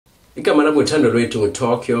Igama lami uthando lwethu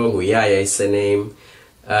nguTokyo, nguyaya isename.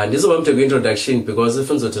 Ndizoba mthe introduction because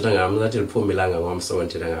if ngizothetha ngami ngathi liphume ilanga ngomso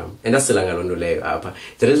ngithetha ngami. And asilanga lonto leyo apha.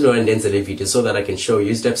 There is no ndenze le video so that I can show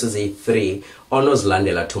you steps ezi3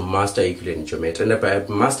 onozilandela to master Euclidean Geometry. And by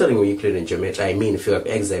mastering Euclidean Geometry I mean fika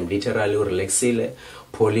exam literally urelaxile,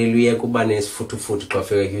 pholile kuba nesifuthu xa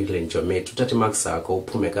fika Euclidean Geometry. Uthatha marks zakho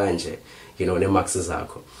uphume kanje, you know, ne marks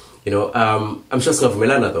zakho. You know, I'm sure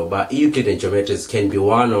singavumelana though, but Euclidean Geometry can be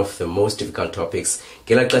one of the most difficult topics.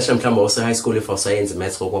 Ngela xesha mhlawumbe also high school for science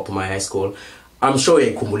maths kwaphuma high school, I'm sure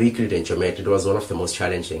uyayikhumbula Euclidean Geometry. It was one of the most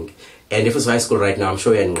challenging. And if it's high school right now, I'm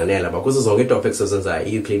sure uyanqinela because zonke topics ezenza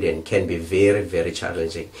Euclidean can be very, very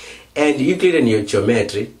challenging. And Euclidean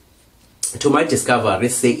Geometry, to my discovery,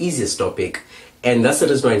 it's the easiest topic. And that's the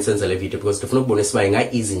reason why I send a video, because the bonus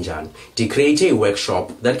easy njani. To create a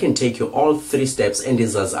workshop that can take you all 3 steps and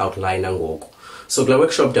is as outlined ngoku. So kula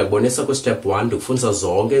workshop ndakubonisa ku step 1 ndikufunza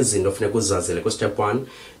zonke izinto ofuneka uzazile ku step 1,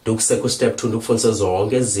 ndikuse ku step 2 ndikufunza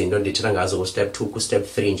zonke izinto ndithetha ngazo ku step 2 ku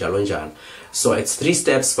step 3 njalo njalo. So it's 3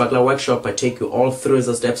 steps but kula workshop I take you all through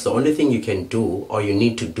the steps. The only thing you can do or you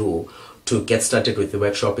need to do to get started with the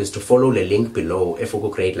workshop is to follow the link below if you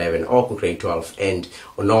grade 11 or grade 12 and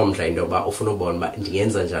unomdla into yoba ufuna ubona uba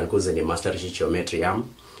ndiyenza njani kuze ndimaster geometry yam,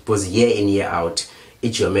 because year in year out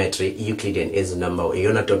geometry Euclidean is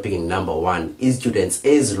you're topic in number 1. Students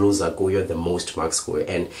is loser kuyo the most marks kuyo.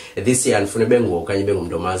 And this year ndifuna bengu okanye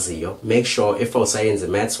bengumntu omaziyo, make sure if for science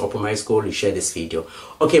and maths open my school you share this video.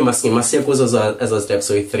 Okay, masiye kuzo as a step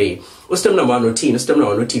so 3. Step number 1 routine, step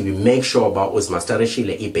number 1 routine, we make sure about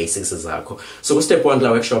uzimasterishile i-basics zakho. So step 1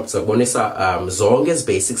 la workshop zakubonisa zonke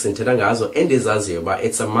basics ndithetha ngazo endizaziyo ba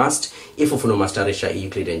it's a must if ufuna masterisha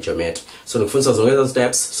Euclidean Geometry. So ndikufundisa zonke those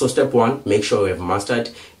steps. So step 1, make sure you have mastered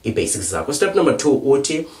i-basics zakho. Step number 2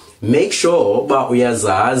 uthi make sure ba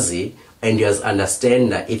uyazazi and you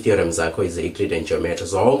understand the theorems zakho is Euclidean Geometry.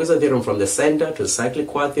 So zonke the theorem from the center to the cyclic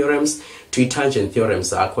quad theorems to tangent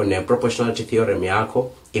theorems zakho ne proportionality theorem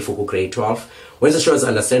yakho if you grade 12. When the show is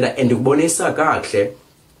understand that and ubonisa kahle,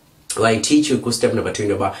 I teach you ku step number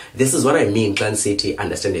 2 about this is what I mean Clan City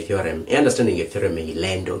understand the theorem. Understanding a theorem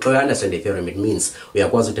ilendo. To understand the theorem it means we are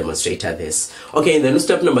going to demonstrate this. Okay, and then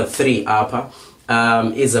step number 3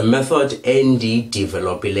 is a method ND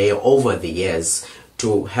develop over the years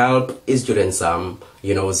to help students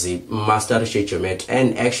you know the master geometry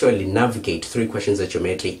and actually navigate through questions of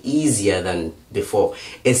geometry easier than before.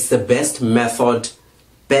 It's the best method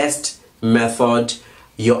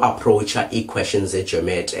you approach equations of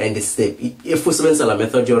geometry, and it's the if we spend a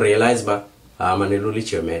method you realize ba maneluli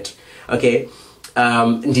geometry. Okay,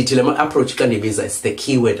 ndithile approach kandibiza it's the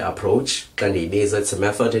keyword approach kandibiza. It's a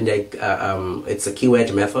method and it's a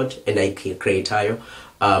keyword method and I create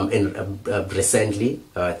recently,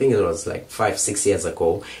 I think it was like 5-6 years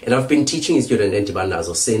ago, and I've been teaching students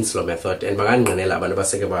entibanazo since lo method and baganqinela abantu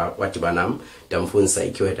baseke wadibanam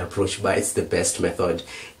damfunza keyword approach, but it's the best method.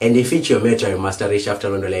 And if it's geometry you master it after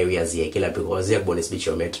lonto leyo uyaziyekela because iyakubonisa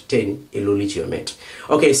geometry 10 iluli geometry.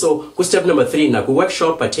 Okay, so ku step number 3 na ku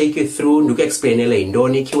workshop I take you through ndikuexplainela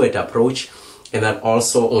indoni keyword approach and that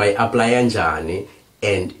also ungayi-apply njani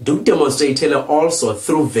and do demonstrate also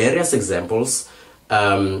through various examples,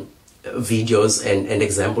 videos and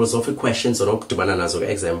examples of questions or okudibana nazo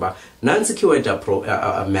example nansi keyword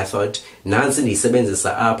method nansi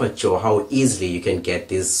ndiyisebenzisa apha jo how easily you can get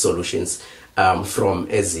these solutions from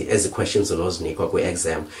as the questions onozinikwa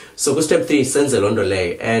kwi-exam. So ku step 3 senze lonto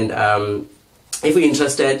leyo. And if you're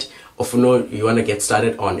interested or you want to get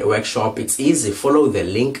started on a workshop, it's easy. Follow the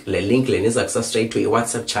link. The link is access straight to a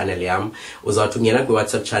WhatsApp channel yam. Uzawuthi ungena kwi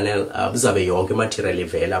WhatsApp channel buzabe yonke material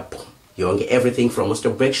ivela. Everything from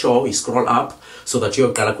Mr. Break Show, you scroll up so that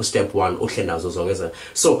you're to step 1.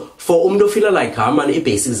 So for umdo feel like man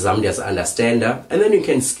basics zam just understand and then you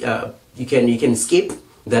can skip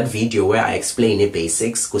that video where I explain the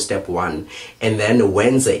basics ku step 1 and then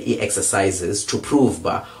when the exercises to prove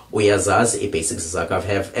ba uyazazi basics zakho. I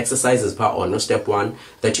have exercises on step 1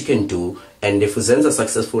 that you can do, and if you are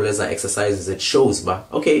successful as exercises it shows ba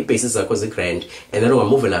okay basics zakho zigrand, and then we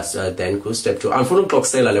move last then ku step 2. Andifuna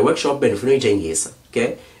ukuxoxela le workshop bendifuna uyithengisa.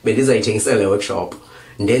 Okay, bendizayithengisa le workshop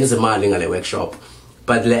ndenze imali ngale workshop,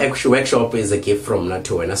 but the actual workshop is a gift from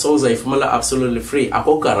Natwena. So uzayifumana absolutely free.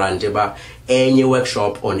 Akho guarantee ba any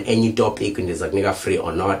workshop on any topic ndizakunika free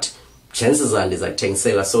or not. Chances are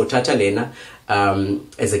ndizakuthengisela. So thatha lena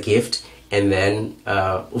as a gift, and then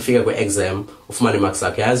ufika kwi-exam ufumane marks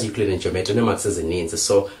zakho. Yazi Euclidean Geometry ne-marks ezininzi,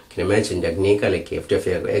 so can imagine ndiyakunika le gift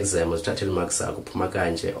ufika kwi-exam uzithathe le-marks zakho uphuma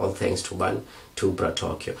kanje, all thanks to Bra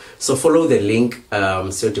Tokyo. So follow the link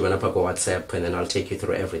siyodibana apha ku WhatsApp and then I'll take you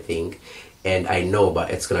through everything. and I know but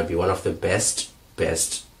it's going to be one of the best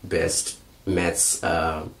maths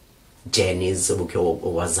journeys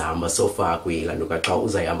wazama so far kuyilanduka xa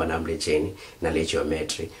uzayihamba nam le journey nale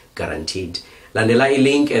geometry, guaranteed. Landela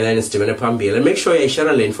i-link and then isidibene phambili, and make sure you share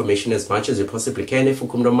the information as much as you possibly can. If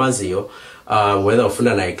ukhumntu omaziyo whether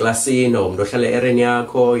ufunda naye eklasini or umuntu ohlala ereni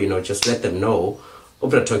yakho, you know, just let them know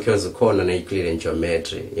ubra Tokyo zikhona na Euclidean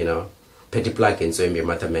Geometry, you know, petty plugins so in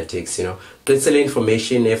mathematics, you know. Please sell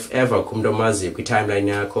information if ever ukhumntu omaziyo kwi-timeline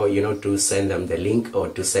yakho, you know, to send them the link or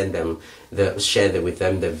to send them share with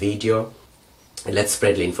them the video, and let's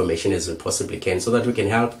spread the information as we possibly can so that we can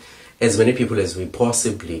help as many people as we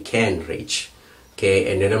possibly can reach.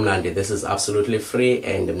 Okay, and then this is absolutely free,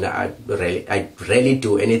 and I rarely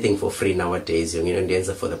do anything for free nowadays. You know, the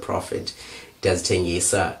answer for the profit does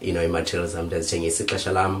thengisa, you know, materials does thengisa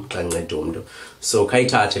ixesha lam xa nginceda umuntu. So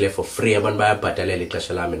khayithathele for free, abantu bayabhatalela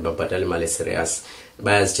ixesha lam and babhatala imali serious,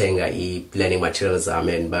 bayazithenga i-learning materials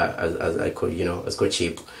and as you know, as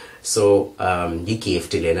cheap. So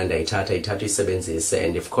yi-gift lena ndayithatha isebenzise,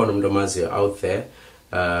 and if khona umuntu omaziyo out there,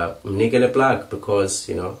 mnikele plug, because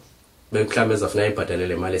you know mhlawumbe afuna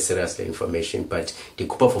ibhatalele imali seriously information, but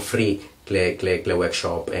ndikhupha for free kule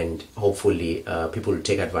workshop, and hopefully people will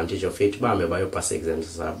take advantage of it bahambe bayopasa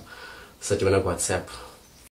exams zabo. Sadibana ku WhatsApp.